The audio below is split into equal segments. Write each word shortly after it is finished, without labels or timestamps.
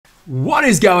What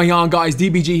is going on, guys?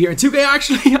 DBG here, and 2K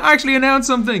actually announced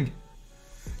something.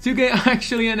 2K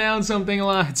actually announced something,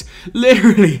 lads.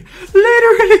 Literally,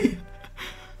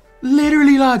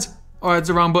 lads. Oh, it's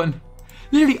the wrong button.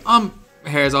 Literally,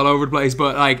 hair's all over the place,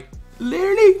 but like,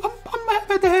 literally,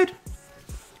 I'm at the head.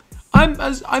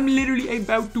 I'm literally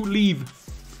about to leave,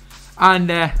 and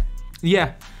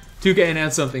yeah, 2K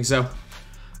announced something, so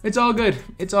it's all good.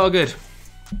 It's all good.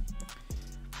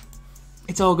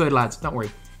 It's all good, lads. Don't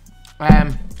worry.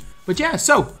 But yeah,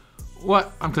 so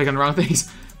what? I'm clicking on the wrong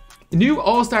things. New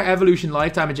All-Star Evolution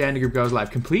Lifetime Agenda Group goes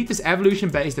live. Complete this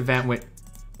evolution-based event with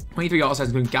 23 All-Stars,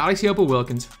 including Galaxy Opal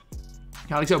Wilkins,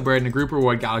 Galaxy Opal Bird, and a group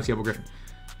reward Galaxy Opal Griffin.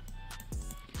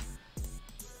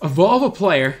 Evolve a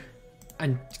player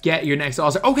and get your next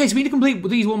All-Star. Okay, so we need to complete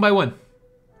these one by one.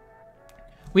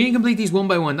 We need to complete these one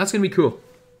by one. That's going to be cool.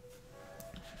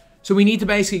 So we need to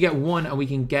basically get one and we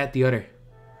can get the other.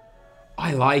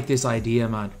 I like this idea,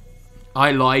 man.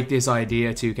 I like this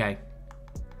idea, 2K.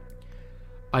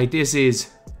 Like, this is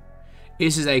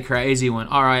a crazy one.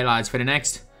 Alright, lads, for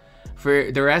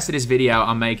the rest of this video,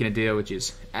 I'm making a deal, which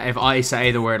is, if I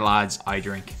say the word lads, I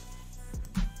drink.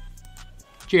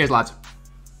 Cheers, lads.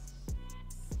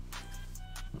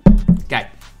 Okay.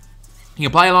 You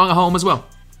can play along at home as well.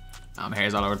 Oh, my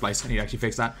hair's all over the place. I need to actually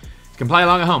fix that. You can play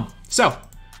along at home. So,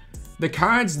 the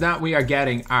cards that we are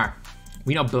getting are,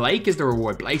 we know Blake is the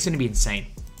reward. Blake's going to be insane.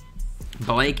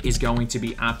 Blake is going to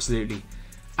be absolutely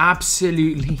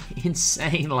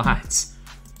insane, lads.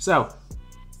 So,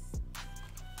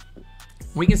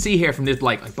 we can see here from this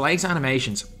Blake, like Blake's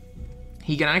animations,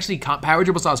 he can actually, power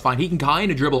dribble style is fine. He can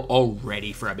kind of dribble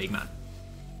already for a big man.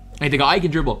 Like, the guy can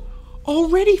dribble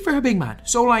already for a big man.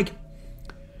 So, like,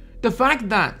 the fact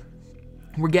that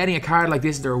we're getting a card like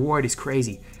this as the reward is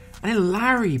crazy. And then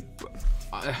Larry,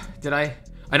 I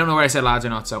don't know whether I said lads or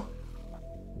not, so.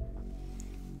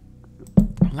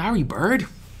 Larry Bird?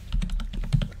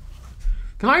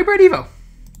 Can Larry Bird Evo?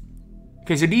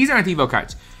 Okay, so these aren't Evo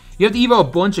cards. You have to Evo a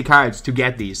bunch of cards to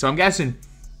get these. So I'm guessing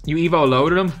you Evo a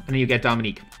load of them and then you get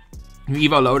Dominique. You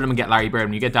Evo a load of them and get Larry Bird.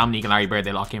 When you get Dominique and Larry Bird,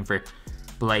 they lock in for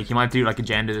Blake. You might have to do like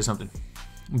agendas or something.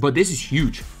 But this is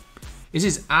huge. This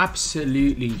is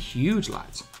absolutely huge,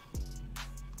 lads.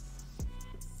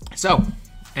 So,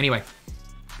 anyway.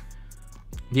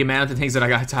 The amount of things that I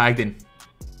got tagged in.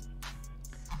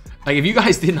 Like, if you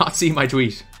guys did not see my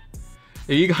tweet.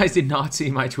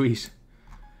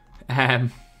 I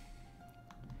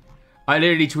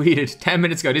literally tweeted 10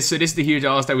 minutes ago. This is the huge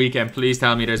All-Star weekend. Please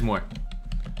tell me there's more.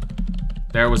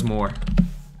 There was more.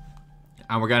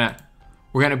 And we're gonna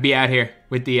be out here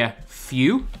with the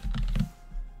few.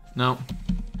 No.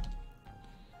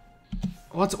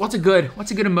 What's a good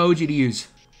emoji to use?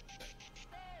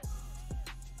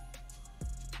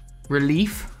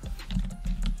 Relief.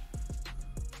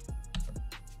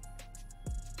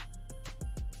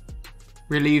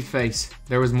 Relieved face.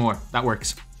 There was more. That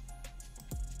works.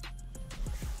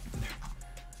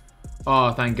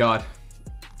 Oh, thank God.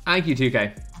 Thank you,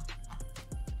 2K.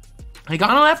 You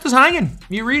kind of left us hanging.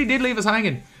 You really did leave us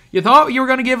hanging. You thought you were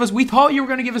going to give us... We thought you were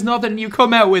going to give us nothing, and you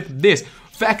come out with this.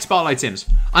 Feck Spotlight Sims.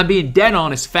 I'm being dead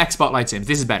honest. Feck Spotlight Sims.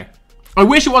 This is better. I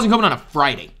wish it wasn't coming on a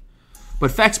Friday.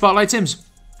 But Feck Spotlight Sims,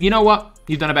 you know what?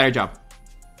 You've done a better job.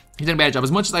 You've done a better job.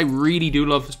 As much as I really did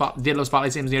love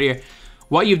Spotlight Sims the other year,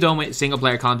 what you've done with single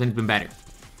player content has been better.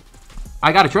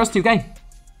 I gotta trust 2K.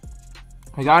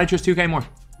 I gotta trust 2K more.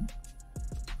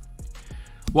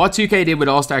 What 2K did with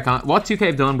All-Star content, what 2K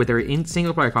have done with their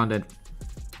single player content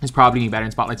is probably better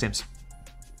in Spotlight Sims.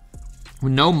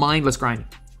 With no mindless grinding.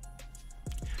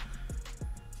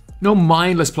 No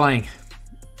mindless playing.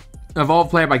 Evolve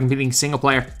player by completing single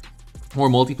player or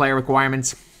multiplayer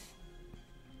requirements.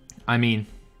 I mean,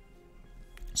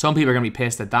 some people are going to be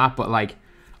pissed at that, but like,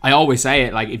 I always say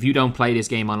it, like, if you don't play this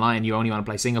game online, you only want to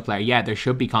play single player, yeah, there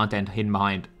should be content hidden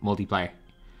behind multiplayer.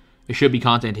 There should be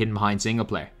content hidden behind single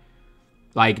player.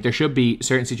 Like, there should be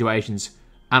certain situations,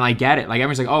 and I get it. Like,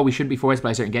 everyone's like, oh, we shouldn't be forced to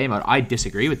play a certain game mode. I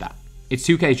disagree with that. It's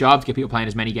 2K's job to get people playing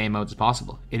as many game modes as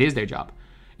possible. It is their job.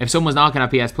 If someone's not going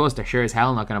to have PS Plus, they're sure as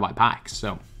hell not going to buy packs.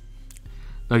 So,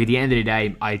 look, at the end of the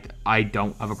day, I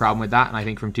don't have a problem with that. And I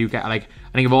think from 2K, like,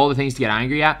 I think of all the things to get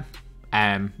angry at,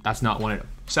 that's not one of them.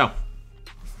 So,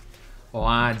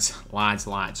 lads.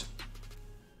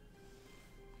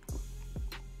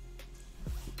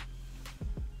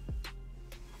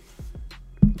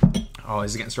 Oh,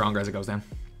 this is getting stronger as it goes down.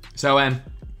 So,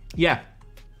 yeah.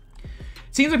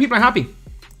 Seems like people are happy.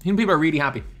 Seems people are really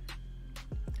happy.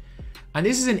 And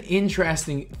this is an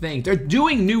interesting thing. They're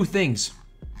doing new things.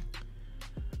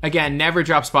 Again, never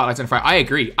drop spotlights on fire. I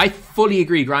agree. I fully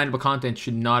agree grindable content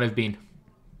should not have been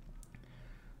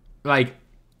Like,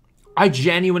 I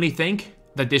genuinely think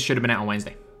that this should have been out on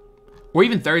Wednesday. Or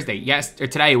even Thursday. Yes, or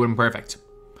today it would have been perfect.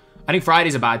 I think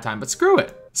Friday's a bad time, but screw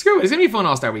it. Screw it. It's going to be a fun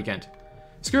All-Star weekend.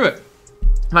 Screw it.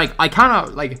 Like, I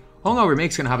cannot, like, Hungover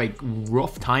Mick's going to have a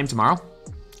rough time tomorrow.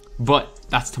 But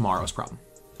that's tomorrow's problem.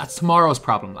 That's tomorrow's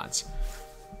problem, lads.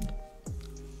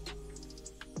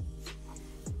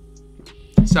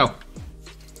 So,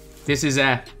 this is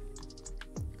going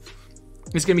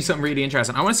to be something really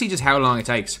interesting. I want to see just how long it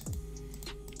takes.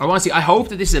 I hope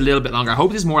that this is a little bit longer. I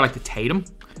hope this is more like the Tatum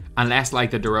and less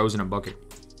like the DeRozan and Booker.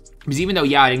 Because even though,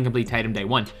 yeah, I didn't complete Tatum day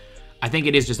one, I think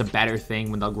it is just a better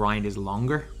thing when the grind is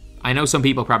longer. I know some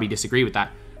people probably disagree with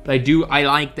that, but I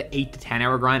like the 8 to 10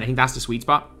 hour grind. I think that's the sweet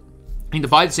spot. I think the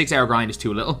 5 to 6 hour grind is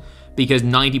too little because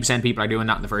 90% of people are doing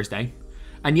that in the first day.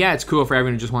 And yeah, it's cool for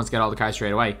everyone who just wants to get all the cards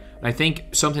straight away. But I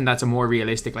think something that's a more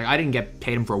realistic, like I didn't get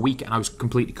Tatum for a week and I was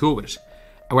completely cool with it.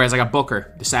 Whereas I got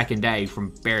Booker the second day from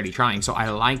barely trying. So I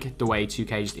like the way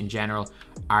 2K just in general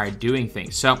are doing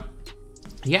things. So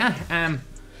yeah,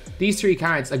 these 3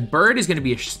 cards, like Bird is going to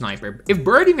be a sniper. If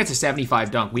Bird even gets a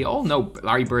 75 dunk, we all know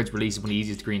Larry Bird's release is one of the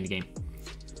easiest to green in the game.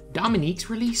 Dominique's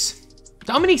release?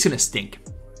 Dominique's going to stink.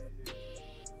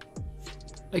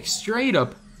 Like straight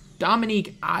up,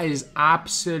 Dominique is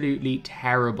absolutely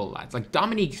terrible, lads. Like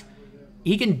Dominique,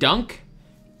 he can dunk.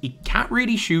 He can't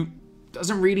really shoot.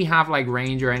 Doesn't really have like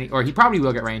range or or he probably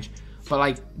will get range, but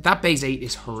like that base 8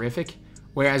 is horrific.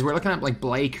 Whereas we're looking at like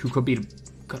Blake, who could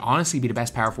honestly be the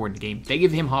best power forward in the game. They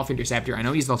give him half interceptor. I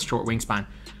know he's lost short wingspan,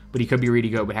 but he could be really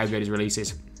good with how good his release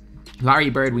is. Larry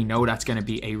Bird, we know that's going to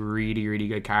be a really, really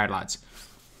good card, lads.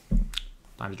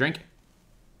 Time to drink.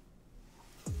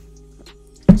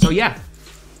 So yeah,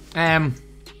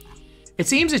 it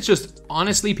seems it's just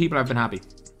honestly people have been happy.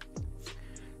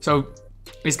 So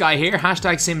this guy here,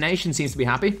 hashtag SimNation, seems to be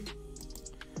happy.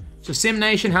 So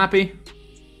SimNation happy.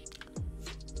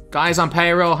 Guys on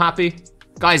payroll happy.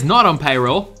 Guys not on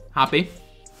payroll happy.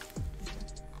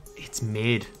 It's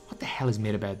mid. What the hell is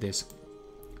mid about this?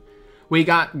 We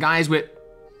got guys with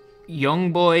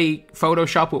young boy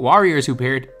Photoshop with Warriors who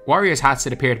appeared. Warriors hats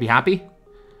that appear to be happy.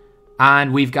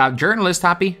 And we've got journalists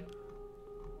happy.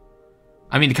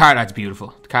 I mean, the card art's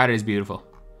beautiful. The card art is beautiful.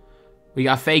 We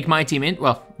got fake MyTeam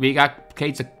well, we got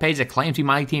pages that claim to be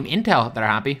MyTeam Intel that are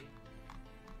happy.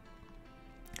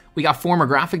 We got former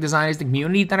graphic designers in the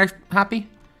community that are happy.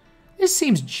 This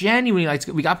seems genuinely like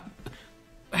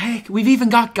heck, we've even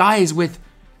got guys with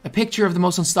a picture of the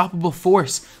most unstoppable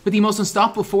force, with the most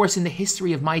unstoppable force in the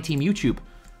history of MyTeam YouTube.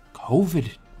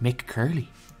 COVID mcGurdy.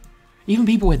 Even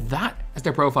people with that as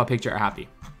their profile picture are happy.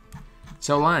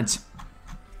 So lads,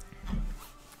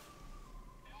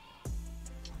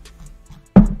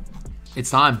 it's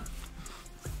time.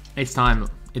 It's time.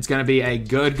 It's going to be a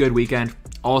good weekend.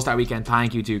 All-Star weekend.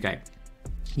 Thank you, 2K.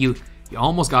 You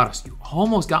almost got us. You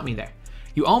almost got me there.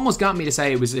 You almost got me to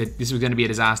say this was going to be a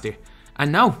disaster.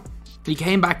 And no, he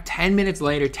came back 10 minutes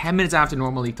later, 10 minutes after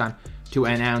normal league time, to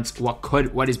announce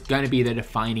what is going to be the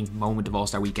defining moment of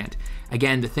All-Star weekend.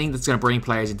 Again, the thing that's going to bring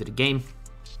players into the game.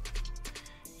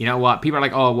 You know what? People are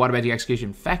like, oh, what about the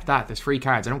execution? Feck that. There's free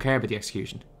cards. I don't care about the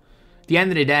execution. At the end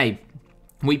of the day,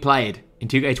 we played in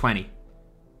 2K20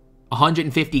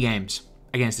 150 games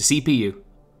against the CPU.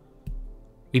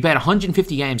 We played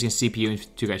 150 games against the CPU in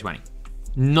 2K20.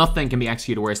 Nothing can be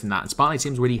executed worse than that. And Spotlight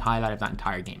Sims really highlighted that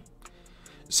entire game.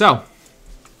 So,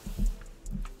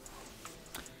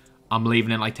 I'm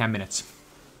leaving in like 10 minutes.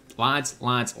 Lads.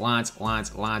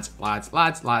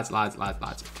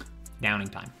 Downing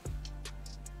time.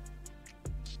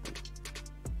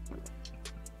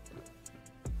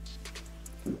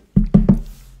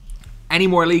 Any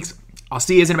more leaks? I'll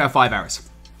see you in about 5 hours.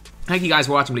 Thank you guys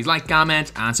for watching. Please like,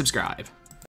 comment, and subscribe.